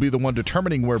 will be the one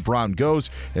determining where Brown goes,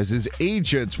 as his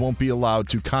agents won't be allowed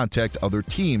to contact other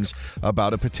teams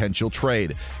about a potential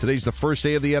trade. Today's the first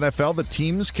day of the NFL. The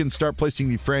teams can start placing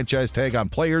the franchise tag on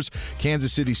players.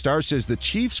 Kansas City Star says the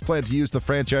Chiefs plan to use the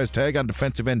franchise tag on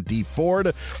defensive end Dee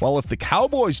Ford, while if the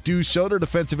Cowboys do so to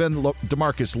defensive end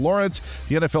DeMarcus Lawrence,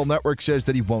 the NFL Network says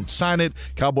that he won't sign it.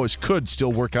 Cowboys could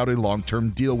still work out a long-term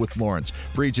deal with Lawrence.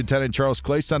 Free agent tenant Charles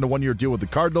Clay signed a one-year deal with the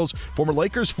Cardinals. Former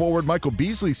Lakers forward Michael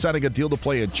Beasley signing a deal to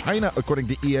play in China, according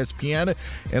to ESPN.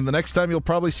 And the next time you'll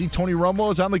probably see Tony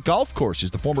Romo is on the golf course,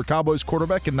 as the former Cowboys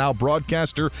quarterback and now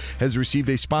broadcaster has received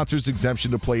a sponsor's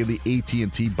exemption to play in the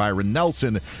AT&T Byron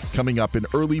Nelson coming up in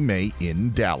early May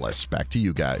in Dallas. Back to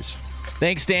you guys.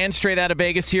 Thanks, Dan. Straight out of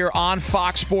Vegas here on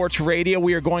Fox Sports Radio.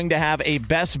 We are going to have a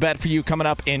best bet for you coming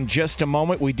up in just a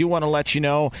moment. We do want to let you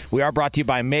know we are brought to you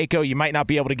by Maaco. You might not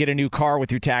be able to get a new car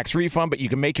with your tax refund, but you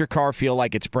can make your car feel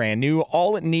like it's brand new.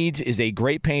 All it needs is a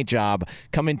great paint job.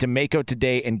 Come into Maaco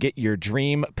today and get your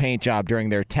dream paint job during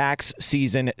their tax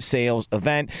season sales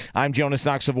event. I'm Jonas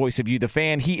Knox, the voice of You, the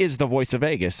fan. He is the voice of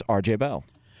Vegas, RJ Bell.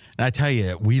 And I tell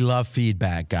you, we love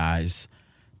feedback, guys.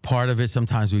 Part of it,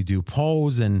 sometimes we do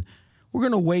polls, and we're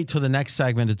going to wait till the next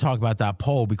segment to talk about that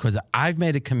poll, because I've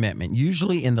made a commitment,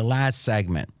 usually in the last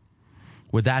segment.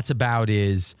 What that's about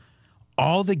is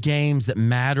all the games that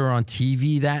matter on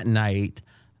TV that night,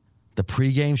 the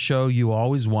pregame show you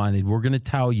always wanted. We're going to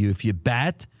tell you if you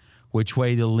bet, which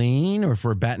way to lean, or if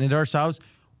we're betting it ourselves,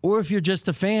 or if you're just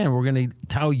a fan, we're going to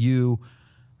tell you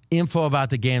info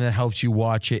about the game that helps you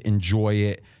watch it, enjoy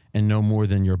it, and know more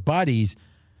than your buddies.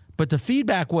 But the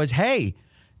feedback was, hey,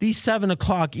 these 7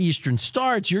 o'clock Eastern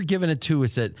starts, you're giving it to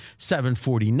us at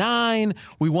 7:49.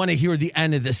 We want to hear the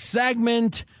end of the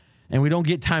segment, and we don't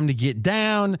get time to get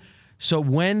down. So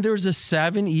when there's a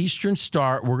 7 Eastern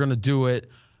start, we're going to do it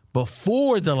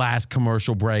before the last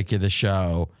commercial break of the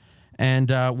show.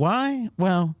 And why?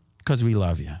 Well, because we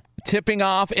love you. Tipping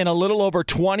off in a little over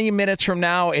 20 minutes from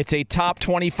now. It's a top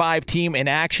 25 team in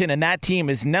action, and that team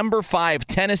is number 5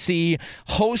 Tennessee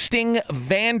hosting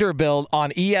Vanderbilt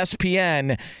on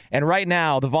ESPN. And right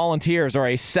now, the Volunteers are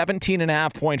a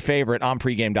 17.5-point favorite on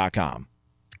pregame.com.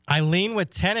 I lean with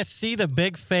Tennessee, the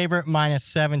big favorite, minus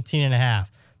 17.5.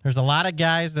 There's a lot of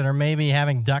guys that are maybe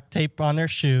having duct tape on their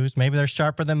shoes. Maybe they're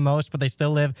sharper than most, but they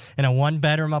still live in a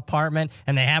one-bedroom apartment,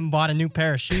 and they haven't bought a new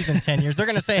pair of shoes in 10 years. They're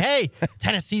going to say, hey,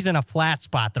 Tennessee's in a flat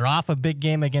spot. They're off a big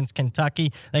game against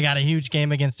Kentucky. They got a huge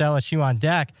game against LSU on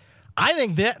deck. I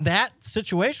think that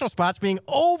situational spot's being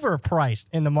overpriced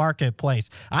in the marketplace.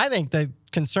 I think the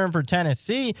concern for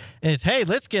Tennessee is, hey,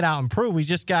 let's get out and prove. We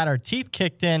just got our teeth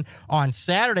kicked in on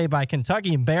Saturday by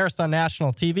Kentucky, embarrassed on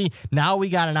national TV. Now we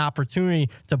got an opportunity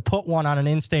to put one on an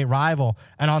in-state rival.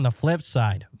 And on the flip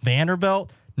side,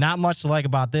 Vanderbilt, not much to like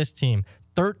about this team.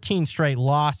 13 straight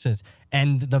losses.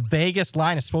 And the Vegas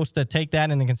line is supposed to take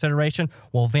that into consideration.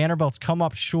 Well, Vanderbilt's come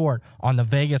up short on the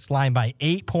Vegas line by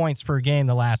 8 points per game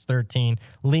the last 13.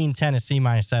 Lean Tennessee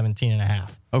minus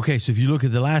 17.5. Okay, so if you look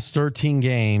at the last 13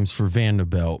 games for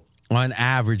Vanderbilt, on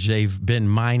average, they've been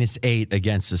minus 8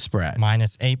 against the spread.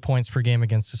 Minus 8 points per game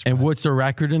against the spread. And what's their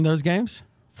record in those games?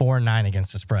 4-9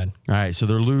 against the spread. All right, so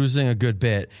they're losing a good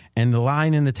bit. And the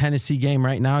line in the Tennessee game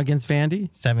right now against Vandy?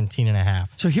 17.5.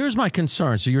 So here's my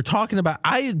concern. So you're talking about,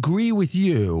 I agree with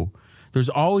you. There's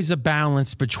always a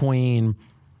balance between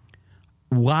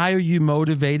why are you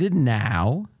motivated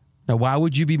now? Now, why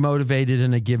would you be motivated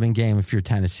in a given game if you're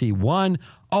Tennessee? One,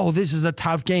 oh, this is a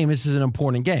tough game. This is an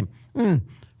important game.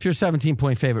 If you're a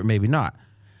 17-point favorite, maybe not.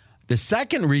 The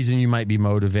second reason you might be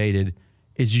motivated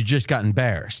is you just got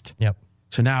embarrassed. Yep.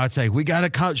 So now it's like, we got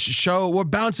to show we're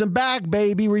bouncing back,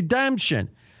 baby, redemption.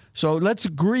 So let's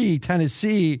agree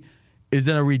Tennessee is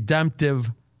in a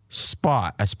redemptive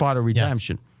spot, a spot of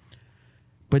redemption. Yes.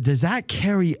 But does that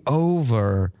carry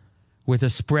over with a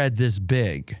spread this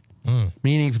big?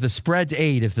 Meaning if the spread's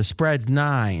 8, if the spread's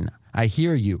 9, I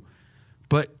hear you.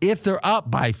 But if they're up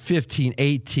by 15,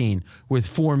 18 with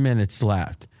 4 minutes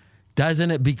left,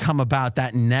 doesn't it become about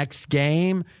that next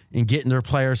game and getting their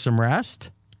players some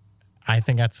rest? I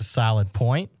think that's a solid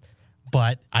point,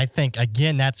 but I think,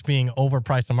 again, that's being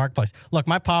overpriced in the marketplace. Look,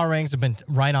 my power ratings have been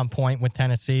right on point with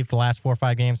Tennessee for the last 4 or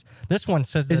 5 games. This one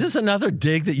says Is this another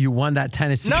dig that you won that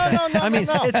Tennessee game? No. I mean,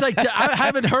 it's like I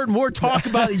haven't heard more talk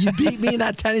about it. You beat me in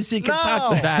that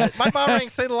Tennessee-Kentucky bet. My power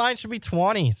ratings say the line should be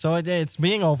 20, so it's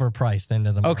being overpriced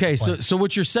into the marketplace. Okay, so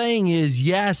what you're saying is,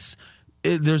 yes,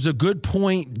 there's a good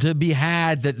point to be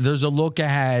had that there's a look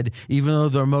ahead, even though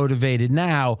they're motivated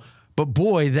now. But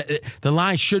boy, the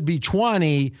line should be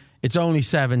 20 it's only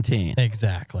 17.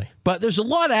 Exactly. But there's a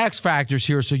lot of X factors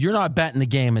here, so you're not betting the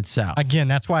game itself. Again,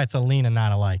 that's why it's a lean and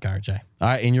not a like, RJ. All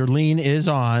right, and your lean is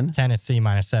on Tennessee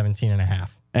minus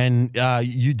 17.5. And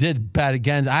you did bet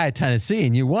against. I had Tennessee,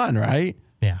 and you won, right?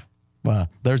 Yeah. Well,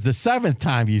 there's the 7th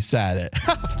time you said it.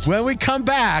 When we come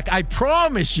back, I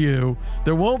promise you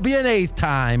there won't be an 8th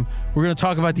time. We're going to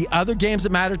talk about the other games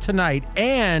that matter tonight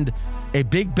and a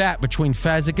big bet between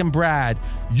Fezzik and Brad.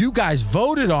 You guys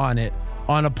voted on it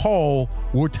on a poll.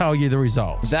 We'll tell you the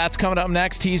results. That's coming up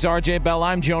next. He's RJ Bell.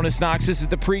 I'm Jonas Knox. This is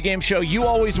the pregame show you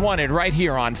always wanted right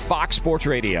here on Fox Sports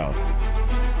Radio.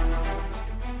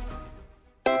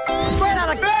 Straight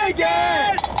out of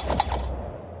Vegas!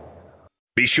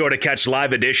 Be sure to catch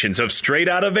live editions of Straight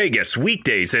Outta Vegas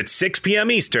weekdays at 6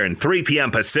 p.m. Eastern, 3 p.m.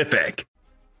 Pacific.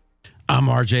 I'm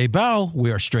RJ Bell.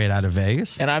 We are Straight Outta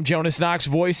Vegas. And I'm Jonas Knox,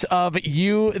 voice of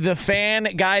You, the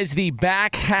Fan. Guys, the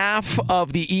back half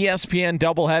of the ESPN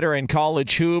doubleheader in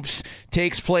college hoops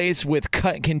takes place with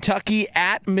Kentucky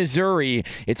at Missouri.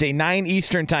 It's a 9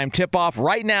 Eastern time tip-off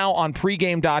right now on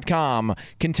pregame.com.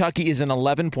 Kentucky is an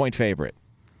 11-point favorite.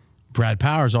 Brad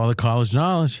Powers, all the college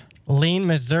knowledge. Lean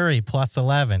Missouri plus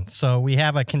 11. So we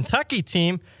have a Kentucky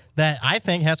team that I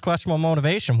think has questionable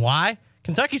motivation. Why?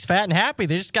 Kentucky's fat and happy.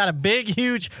 They just got a big,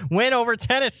 huge win over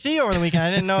Tennessee over the weekend. I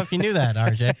didn't know if you knew that,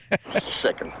 RJ.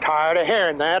 Sick and tired of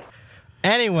hearing that.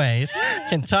 Anyways,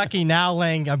 Kentucky now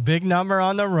laying a big number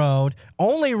on the road.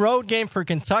 Only road game for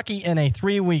Kentucky in a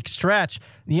 3-week stretch.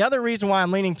 The other reason why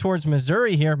I'm leaning towards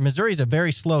Missouri here, Missouri's a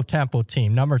very slow tempo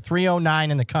team, number 309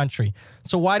 in the country.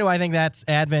 So why do I think that's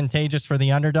advantageous for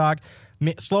the underdog?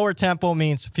 Slower tempo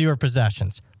means fewer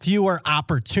possessions, fewer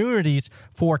opportunities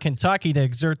for Kentucky to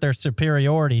exert their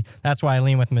superiority. That's why I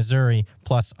lean with Missouri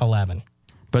plus 11.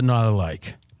 But not a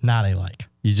like. Not a like.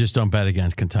 You just don't bet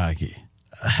against Kentucky.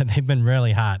 They've been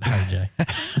really hot, RJ.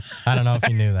 I don't know if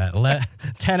you knew that.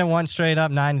 10-1 straight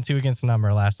up, 9-2 against the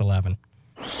number, last 11.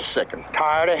 Sick and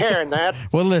tired of hearing that.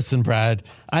 Well, listen, Brad,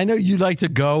 I know you like to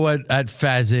go at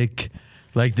Fezzik,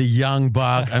 like the young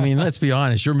buck. I mean, let's be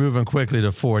honest, you're moving quickly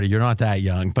to 40. You're not that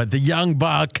young. But the young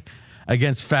buck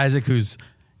against Fezzik,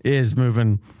 is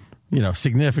moving,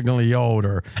 significantly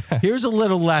older. Here's a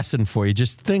little lesson for you.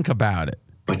 Just think about it.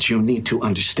 But you need to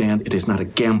understand it is not a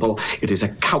gamble. It is a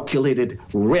calculated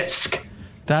risk.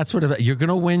 That's what you're going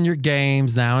to win your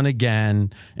games now and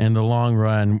again. In the long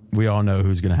run, we all know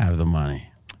who's going to have the money.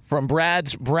 From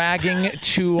Brad's bragging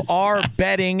to our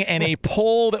betting and a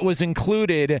poll that was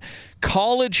included,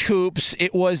 college hoops.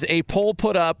 It was a poll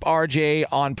put up, RJ,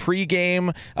 on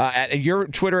pregame at your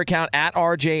Twitter account at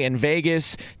RJ in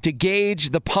Vegas to gauge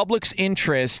the public's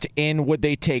interest in would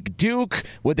they take Duke,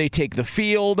 would they take the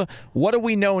field, what do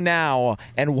we know now,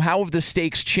 and how have the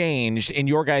stakes changed in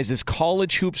your guys'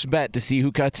 college hoops bet to see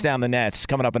who cuts down the nets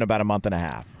coming up in about a month and a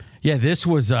half. Yeah, this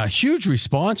was a huge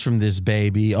response from this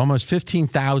baby. Almost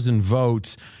 15,000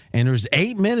 votes, and there's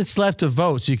 8 minutes left to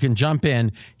vote, so you can jump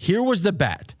in. Here was the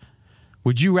bet.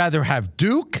 Would you rather have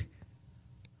Duke,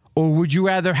 or would you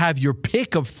rather have your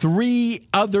pick of 3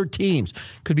 other teams?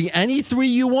 Could be any 3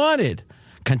 you wanted.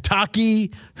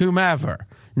 Kentucky, whomever.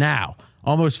 Now,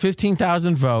 almost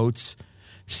 15,000 votes,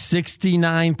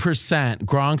 69%,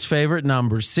 Gronk's favorite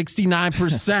number,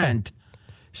 69%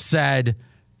 said,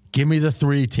 give me the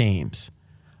 3 teams.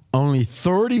 Only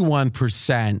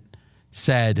 31%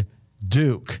 said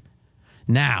Duke.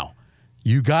 Now,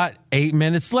 you got 8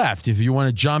 minutes left. If you want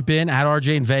to jump in at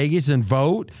RJ in Vegas and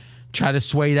vote, try to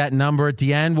sway that number at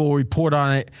the end. We'll report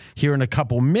on it here in a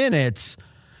couple minutes.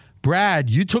 Brad,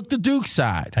 you took the Duke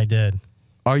side. I did.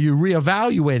 Are you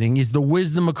reevaluating? Is the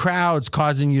wisdom of crowds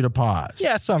causing you to pause?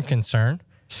 Yeah, some concern.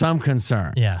 Some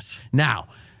concern. Yes. Now,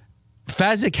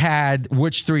 Fezzik had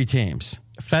which 3 teams?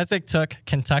 Fezzik took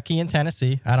Kentucky and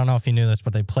Tennessee. I don't know if you knew this,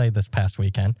 but they played this past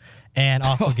weekend. And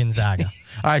also Gonzaga.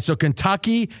 All right, so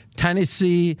Kentucky,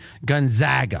 Tennessee,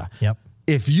 Gonzaga. Yep.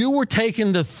 If you were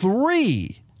taking the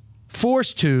 3,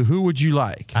 forced to, who would you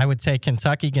like? I would take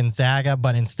Kentucky, Gonzaga,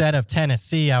 but instead of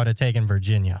Tennessee, I would have taken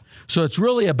Virginia. So it's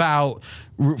really about,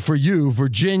 for you,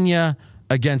 Virginia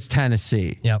against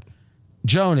Tennessee. Yep.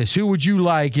 Jonas, who would you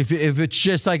like? If it's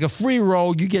just like a free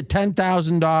roll, you get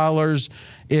 $10,000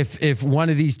 if one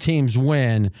of these teams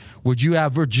win. Would you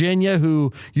have Virginia,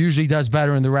 who usually does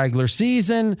better in the regular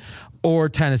season, or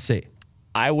Tennessee?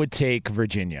 I would take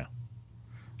Virginia.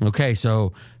 Okay,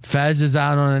 so Fez is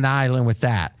out on an island with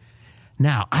that.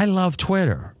 Now, I love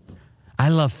Twitter. I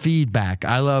love feedback.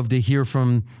 I love to hear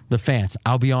from the fans.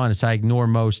 I'll be honest, I ignore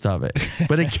most of it.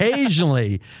 But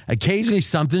occasionally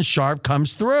something sharp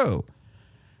comes through.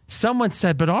 Someone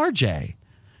said, but RJ,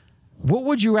 what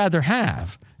would you rather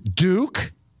have?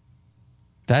 Duke?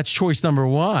 That's choice number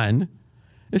one.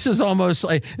 This is almost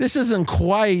like, this isn't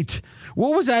quite,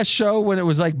 what was that show when it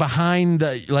was like behind,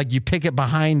 like you pick it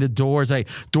behind the doors, like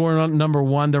door number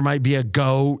one, there might be a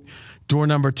goat. Door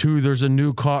number two, there's a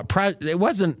new car. It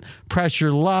wasn't Press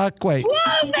Your Luck. Wait.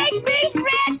 Whoa, make me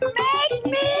rich, wherever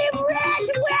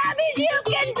you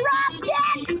can drop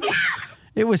that stuff.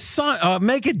 It was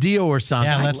Make a Deal or something.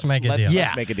 Yeah, let's make a deal. Yeah.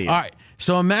 Let's make a deal. All right.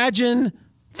 So imagine,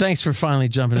 thanks for finally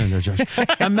jumping in there, Josh.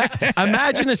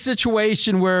 Imagine a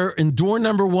situation where in door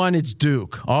number one, it's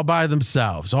Duke, all by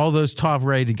themselves, all those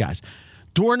top-rated guys.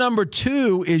 Door number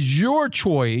two is your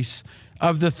choice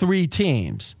of the three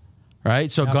teams,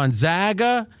 right? So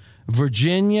Gonzaga,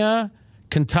 Virginia,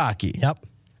 Kentucky. Yep.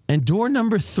 And door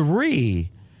number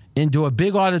three into a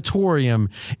big auditorium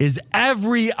is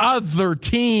every other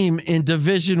team in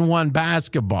Division I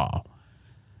basketball.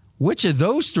 Which of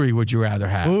those three would you rather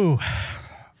have? Ooh.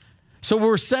 So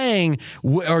we're saying,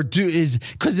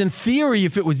 because in theory,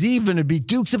 if it was even, it'd be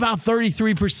Duke's about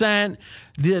 33%,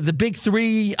 the big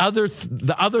three,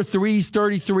 the other three's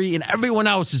 33, and everyone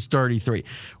else is 33.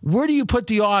 Where do you put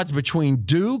the odds between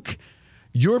Duke,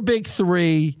 your big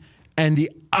three, and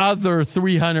the other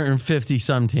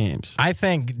 350-some teams? I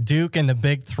think Duke and the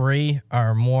big three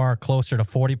are more closer to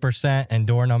 40%, and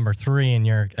door number three in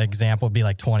your example would be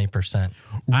like 20%.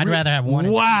 I'd rather have one.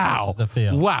 Wow. The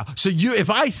field. Wow. So if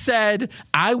I said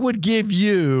I would give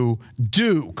you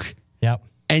Duke, yep,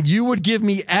 and you would give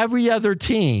me every other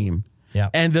team,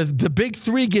 yep, and the big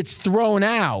three gets thrown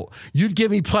out, you'd give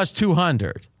me plus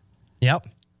 200. Yep.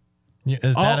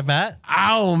 Is that a bet?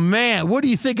 Oh, man. What do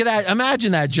you think of that?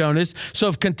 Imagine that, Jonas. So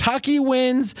if Kentucky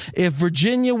wins, if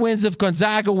Virginia wins, if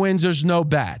Gonzaga wins, there's no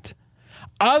bet.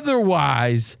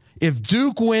 Otherwise, if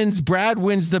Duke wins, Brad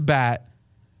wins the bet.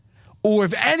 Or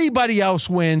if anybody else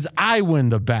wins, I win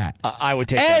the bet. I would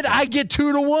take and that bet. I get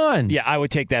 2-1. Yeah, I would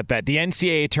take that bet. The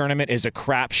NCAA tournament is a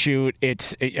crapshoot.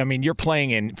 You're playing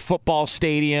in football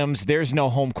stadiums. There's no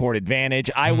home court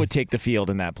advantage. I would take the field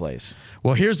in that place.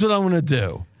 Well, here's what I'm going to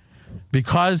do.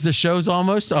 Because the show's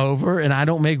almost over and I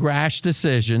don't make rash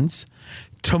decisions,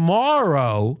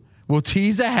 tomorrow we'll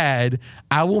tease ahead.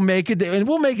 I will make it, and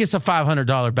we'll make this a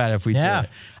 $500 bet if we do it.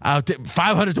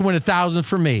 $500 to win $1,000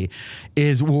 for me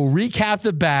is we'll recap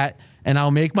the bet and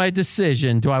I'll make my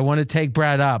decision. Do I want to take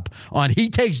Brad up on he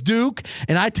takes Duke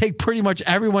and I take pretty much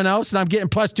everyone else and I'm getting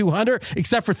plus 200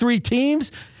 except for three teams?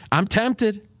 I'm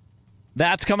tempted.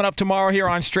 That's coming up tomorrow here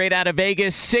on Straight Outta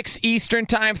Vegas, 6 Eastern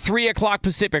Time, 3 o'clock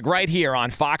Pacific, right here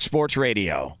on Fox Sports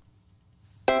Radio.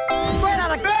 Straight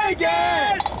Outta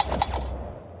Vegas!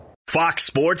 Fox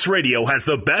Sports Radio has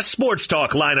the best sports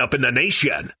talk lineup in the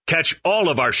nation. Catch all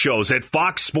of our shows at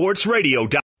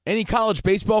foxsportsradio.com. Any college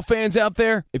baseball fans out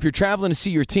there? If you're traveling to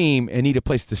see your team and need a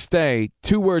place to stay,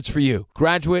 2 words for you: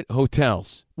 Graduate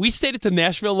Hotels. We stayed at the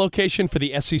Nashville location for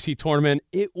the SEC tournament.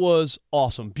 It was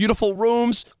awesome. Beautiful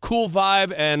rooms, cool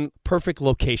vibe, and perfect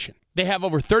location. They have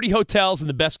over 30 hotels in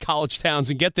the best college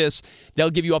towns, and get this, they'll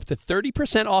give you up to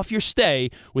 30% off your stay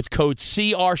with code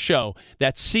CRSHOW.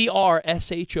 That's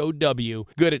CRSHOW.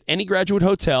 Good at any Graduate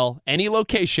Hotel, any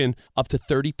location, up to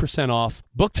 30% off.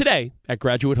 Book today at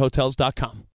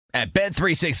graduatehotels.com. At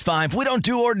Bet365, we don't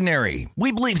do ordinary.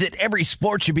 We believe that every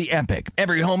sport should be epic.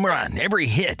 Every home run, every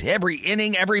hit, every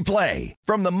inning, every play.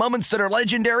 From the moments that are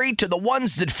legendary to the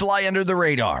ones that fly under the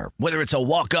radar. Whether it's a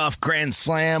walk-off grand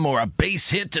slam or a base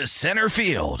hit to center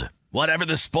field. Whatever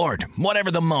the sport,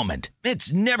 whatever the moment.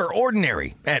 It's never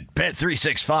ordinary at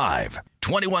Bet365.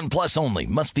 21 plus only.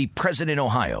 Must be present in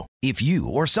Ohio. If you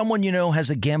or someone you know has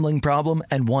a gambling problem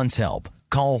and wants help,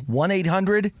 call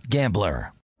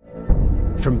 1-800-GAMBLER.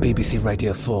 From BBC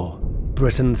Radio 4,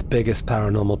 Britain's biggest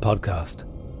paranormal podcast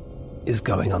is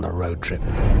going on a road trip.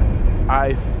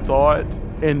 I thought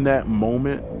in that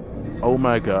moment, oh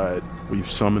my God, we've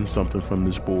summoned something from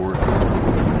this board.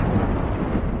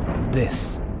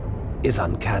 This is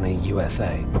Uncanny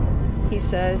USA. He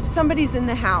says, somebody's in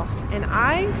the house, and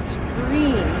I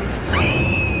screamed.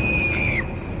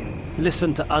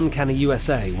 Listen to Uncanny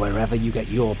USA wherever you get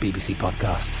your BBC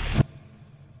podcasts,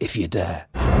 if you dare.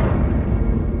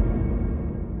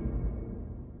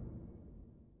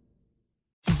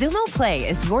 Xumo Play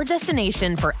is your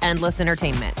destination for endless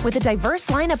entertainment. With a diverse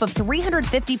lineup of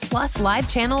 350-plus live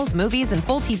channels, movies, and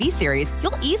full TV series,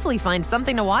 you'll easily find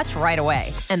something to watch right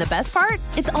away. And the best part?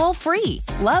 It's all free.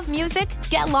 Love music?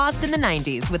 Get lost in the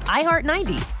 90s with iHeart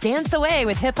 90s, dance away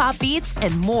with hip-hop beats,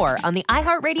 and more on the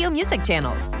iHeartRadio music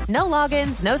channels. No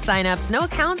logins, no signups, no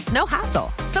accounts, no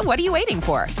hassle. So what are you waiting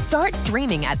for? Start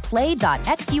streaming at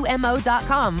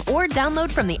play.xumo.com or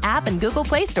download from the app and Google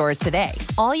Play stores today.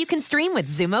 All you can stream with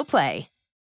Xumo Play.